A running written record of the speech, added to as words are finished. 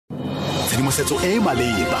tshedimosetso e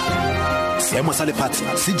maleba seemo sa lefatshe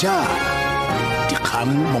se jang dikgang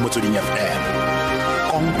mo motsweding FM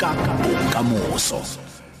konka bokamoso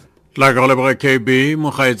la ka leboga KB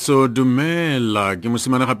mogaetso dumela ke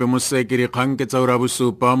Mosimanegape Moseki dikgang ke tsa ura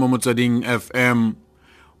Bosupa mo motsweding FM.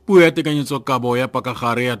 Puo ya tekanyetso kabo ya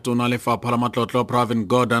pakagare ya tona lefapha la matlotlo Pravin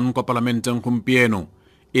Gordhan kwa parlamenteng gompieno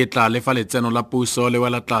e tla lefa letseno la puso le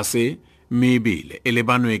wela tlase mme ebile e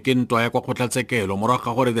lebanwe ke ntwa ya kwa kgotlatshekelo morago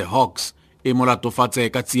ga gore the Hawks e molatofatse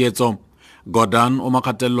ka tsietso. Gordhan o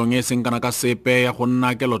makgatelelong e seng kana ka sepe ya go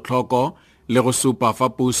nna kelotlhoko le go supa fa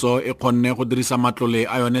puso e kgonne go dirisa matlole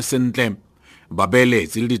a yone sentle.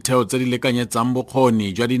 Babeeletsi le ditheo tse di lekanyetsang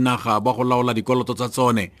bokgoni jwa dinaga ba go laola dikoloto tsa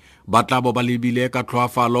tsone ba tla bo ba lebile ka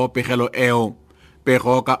tlhoafalo pegelo eo.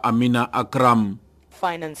 Pego ka Amina Akram.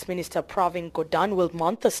 Finance Minister Pravin Gordhan will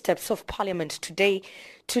mount the steps of Parliament today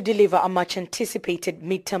to deliver a much-anticipated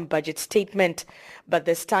midterm budget statement. But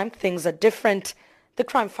this time, things are different. The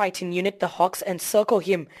crime-fighting unit, the Hawks, encircle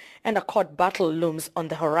him, and a court battle looms on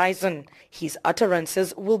the horizon. His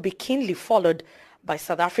utterances will be keenly followed by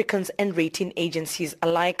South Africans and rating agencies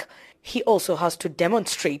alike. He also has to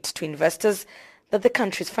demonstrate to investors that the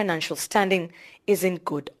country's financial standing is in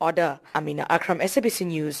good order. Amina Akram, SABC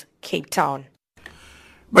News, Cape Town.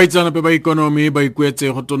 Baitsanape ba ikonomi ba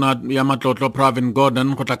ikuetse go tona ya matlotlo Pravin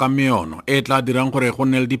Gordhan go tla ka meono e tla dirang gore go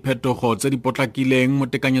nne le diphetogo tse di potlakileng mo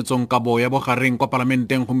tekanyetsong kabo ya bogareng kwa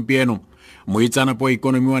parlamenteng gompieno. Moitsanape wa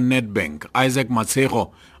ikonomi wa Nedbank Isaac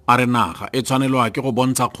Matshego a re naga e tshwanelwa ke go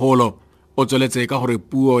bontsha kgolo. O tsweletse ka gore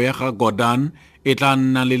puo ya ga Gordhan e tla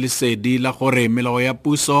nna le lesedi la gore melao ya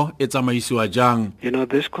puso e tsamaisiwa jang.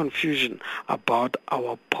 This confusion about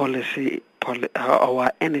our policy our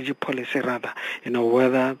energy policy rather,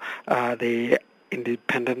 whether the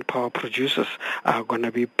independent power producers are going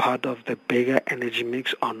to be part of the bigger energy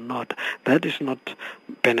mix or not. That is not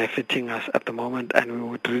benefiting us at the moment, and we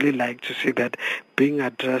would really like to see that being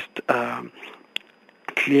addressed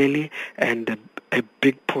clearly and a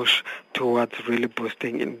big push towards really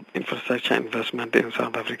boosting infrastructure investment in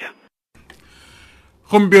South Africa.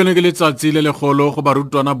 Gompieno ke letsatsi le legolo go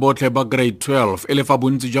barutwana botlhe ba grade 12 e le fa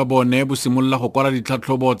bontsi jwa bone bo simolola go kwala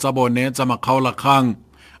ditlhatlhobo tsa bone tsa makgaolakgang.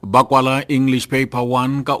 Ba kwala English paper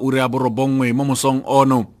 1 ka ura ya borobongwe mo mosong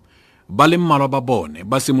ono. Ba le mmalwa ba bone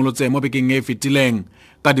ba simolotse mo bekeng e fetileng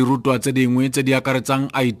ka dirutwa tse dingwe tse di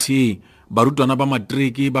akaretsang IT. Barutwana ba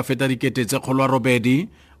matriki ba feta dikete tse 800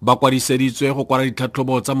 ba kwadiseditswe go kwala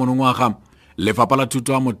ditlhatlhobo tsa monongwaga. Lefapha la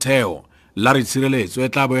thuto ya motheo la re Tirelo e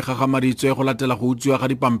tla bo e gagamaditswe go latela go utswiwa ga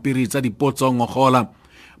dipampiri tsa dipotso ngogola.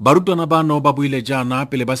 Barutwana bano ba buile jana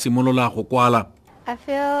pele ba simolola go kwala. I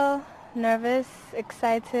feel nervous,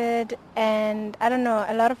 excited, and I don't know,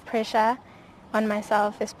 a lot of pressure on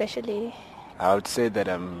myself especially. I would say that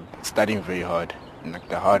I'm studying very hard, like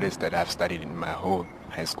the hardest that I've studied in my whole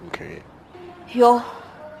high school career.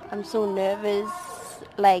 I'm so nervous.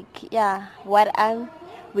 What I'm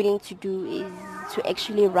willing to do is to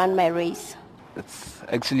actually run my race. It's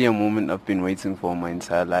actually a moment I've been waiting for my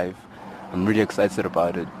entire life. I'm really excited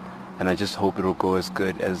about it, and I just hope it will go as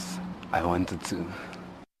good as I wanted to.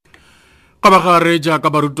 Kabagare jaaka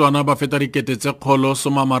barutwana ba feta dikete tse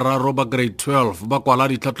 130 ba grade 12 ba kwala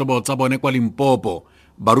ditlhatlhobo tsa bone kwa Limpopo.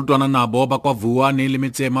 Barutwana nabo ba kwa Vuane le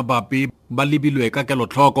metse mabapi ba lebilwe ka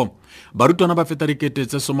kelotlhoko. Barutwana ba feta dikete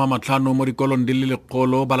tse 50 mo dikolong di le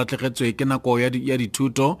 100 ba latlhegetswe ke nako ya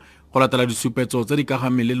dithuto go latela ditshupetso tse di ka ga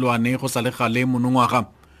melelwane go sa le gale monongwaga.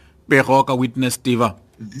 Pego ka Witness Tiva.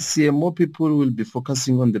 This year, more people will be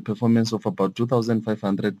focusing on the performance of about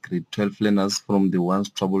 2,500 grade 12 learners from the once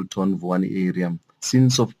trouble-torn Vuane area.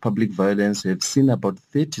 Scenes of public violence have seen about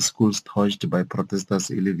 30 schools torched by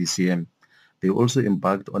protesters early this year. They also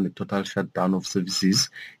embarked on a total shutdown of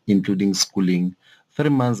services, including schooling. 3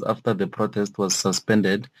 months after the protest was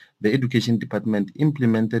suspended, the Education Department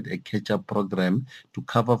implemented a catch-up program to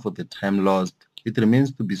cover for the time lost. It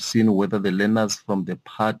remains to be seen whether the learners from the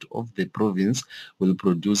part of the province will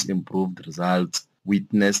produce improved results.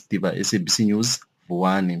 Witness Tiva, SABC News,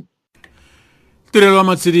 Vuane. Tirelo ya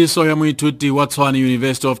matshidiso ya moithuti wa Tshwane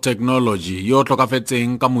University of Technology yo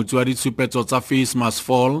tlhokafetseng ka motsi wa ditshupetso tsa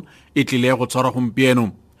FeesMustfall e tlile go tshwara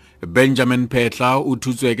gompieno. Benjamin Petla o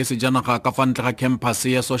thutswe ke sejanaga ka fa ntle ga campus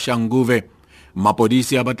ya Soshanguve.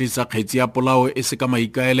 Mapodisi a batlisa kgetsi ya polao e se ka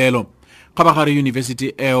maikaelelo. Kabagare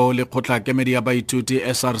University eo le kgotla kemedi ya baithuti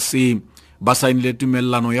SRC ba saenile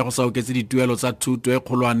tumellano ya go sa oketse dituelo tsa thuto e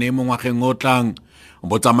kgolwane mo ngwageng o tlang.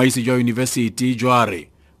 Botsamaisi jwa university jware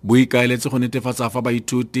bo ikaeletse go netefatsa fa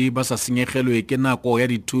baithuti ba sa senyegelwe ke nako ya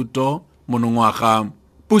dithuto monongwaga.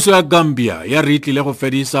 Puso ya Gambia ya re tlile go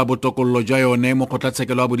fedisa botokololo jwa yone mo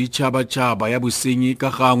kgotlatshekelo ya boditšhabatšhaba ya bosenyi ka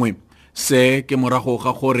gangwe. se ke morago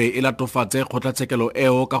ga gore e latofatse kgotlatshekelo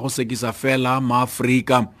eo ka go sekisa fela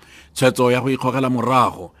maAforika. Tshwetso ya go ikgogela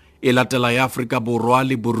morago e latela ya Afrika Borwa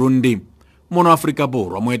le Burundi. Mono Afrika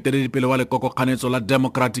Borwa moeteledipele wa lekokokganetso la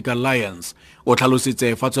Democratic Alliance o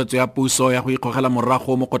tlhalositse fa tshwetso ya puso ya go ikgogela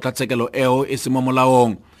morago mo kgotlatshekelo eo e se mo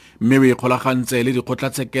molaong, mme o ikgolagantse le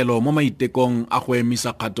dikgotlatshekelo mo maitekong a go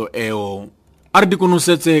emisa kgato eo. A re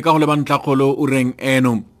dikonosetse ka go leba ntlhakgolo ureng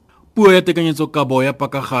eno. Puo ya tekanyetsokabo ya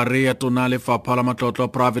pakagare ya tona lefapha la matlotlo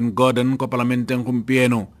Pravin Gordhan ko palamenteng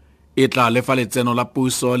gompieno e tla lefa letseno la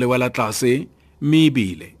puso le wela tlase, mme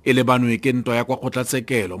ebile e lebanwe ke ntwa ya kwa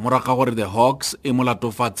kgotlatshekelo moraga gore the Hawks e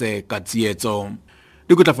molatofatse ka tsietso.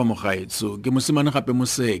 Dikotla fa mogaetso ke Mosimanegape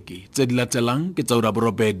Moseki, tse di latelang ke tsa ura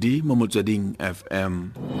borobedi mo motsweding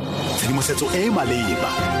FM. Tshedimosetso e e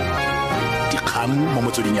maleba, dikgang mo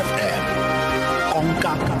motsweding FM,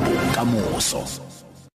 konka bokamoso.